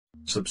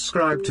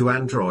subscribe to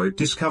Android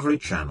Discovery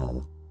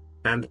channel,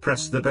 and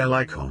press the bell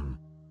icon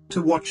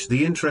to watch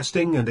the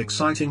interesting and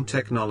exciting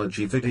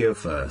technology video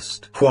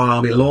first.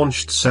 Huawei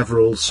launched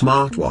several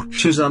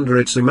smartwatches under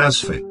its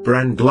Amazfit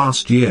brand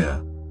last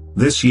year.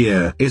 This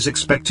year is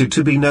expected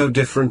to be no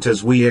different,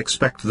 as we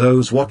expect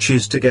those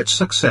watches to get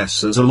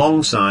successes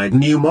alongside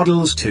new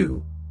models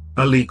too.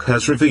 A leak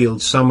has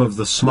revealed some of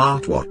the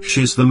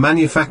smartwatches the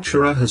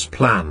manufacturer has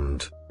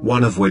planned,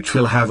 one of which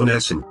will have an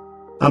eSIM.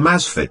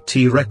 Amazfit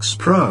T-Rex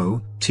Pro,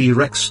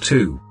 T-Rex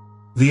 2.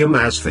 The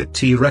Amazfit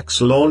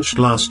T-Rex launched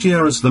last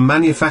year as the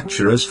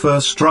manufacturer's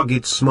first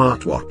rugged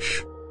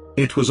smartwatch.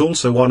 It was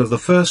also one of the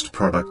first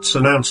products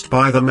announced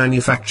by the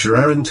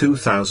manufacturer in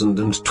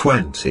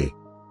 2020.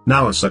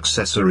 Now a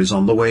successor is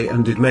on the way,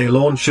 and it may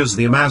launch as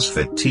the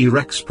Amazfit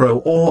T-Rex Pro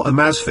or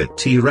Amazfit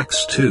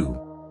T-Rex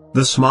 2.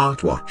 The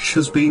smartwatch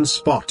has been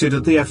spotted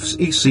at the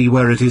FCC,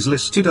 where it is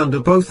listed under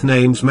both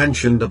names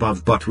mentioned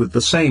above but with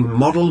the same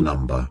model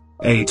number,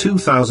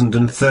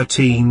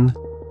 A2013.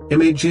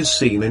 Images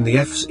seen in the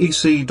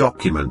FCC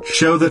document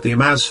show that the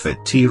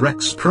Amazfit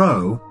T-Rex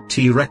Pro,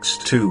 T-Rex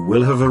 2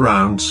 will have a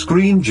round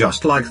screen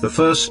just like the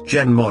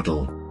first-gen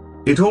model.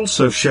 It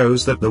also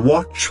shows that the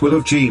watch will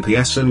have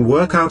GPS and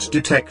workout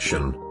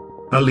detection.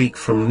 A leak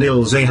from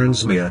Nils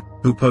Ahrensmeer,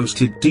 who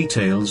posted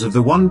details of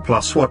the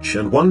OnePlus Watch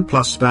and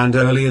OnePlus Band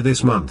earlier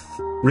this month,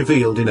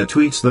 revealed in a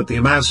tweet that the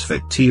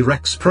Amazfit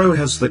T-Rex Pro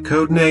has the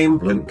codename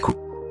Blink.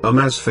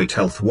 Amazfit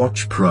Health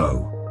Watch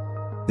Pro.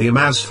 The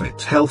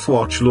Amazfit Health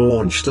Watch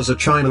launched as a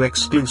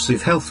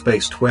China-exclusive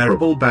health-based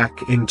wearable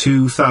back in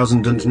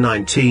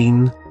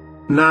 2019.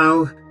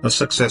 Now, a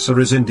successor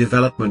is in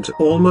development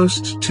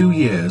almost 2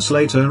 years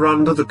later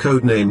under the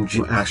codename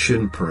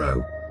Jiashin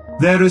Pro.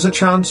 There is a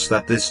chance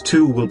that this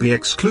too will be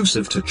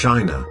exclusive to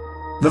China.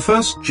 The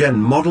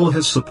first-gen model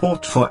has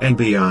support for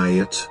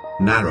NB-IoT,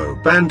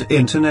 Narrowband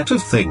Internet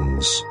of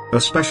Things, a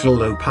special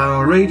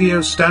low-power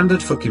radio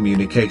standard for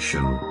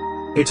communication.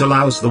 It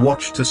allows the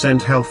watch to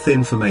send health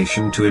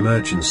information to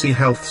emergency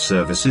health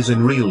services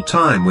in real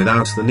time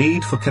without the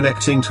need for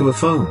connecting to a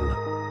phone.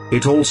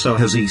 It also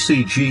has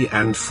ECG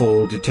and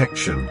fall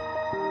detection.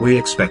 We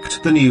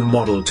expect the new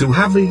model to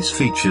have these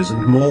features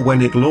and more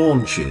when it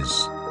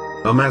launches.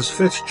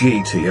 Amazfit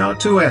GTR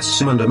 2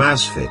 eSIM and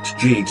Amazfit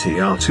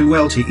GTR 2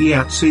 LTE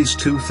at CES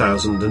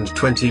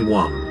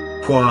 2021.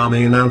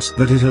 Huawei announced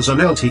that it has an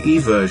LTE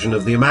version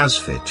of the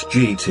Amazfit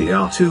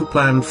GTR 2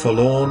 planned for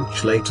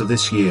launch later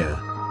this year.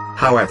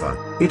 However,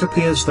 it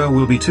appears there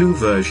will be two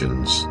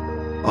versions.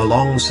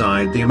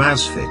 Alongside the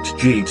Amazfit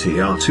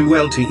GTR 2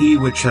 LTE,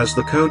 which has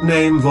the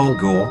codename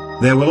Volgor,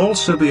 there will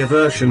also be a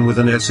version with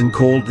an eSIM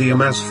called the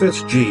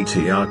Amazfit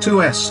GTR 2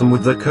 eSIM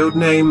with the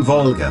codename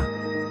Volga.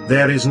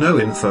 There is no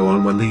info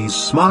on when these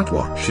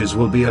smartwatches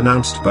will be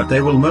announced, but they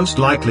will most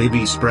likely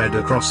be spread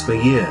across the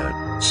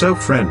year. So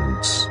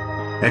friends,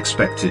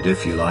 expect it.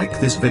 If you like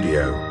this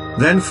video,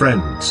 then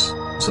friends,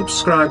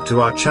 subscribe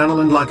to our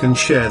channel and like and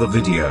share the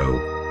video.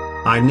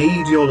 I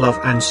need your love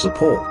and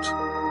support.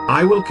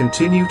 I will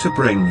continue to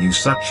bring you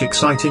such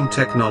exciting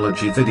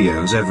technology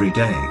videos every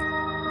day.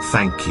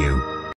 Thank you.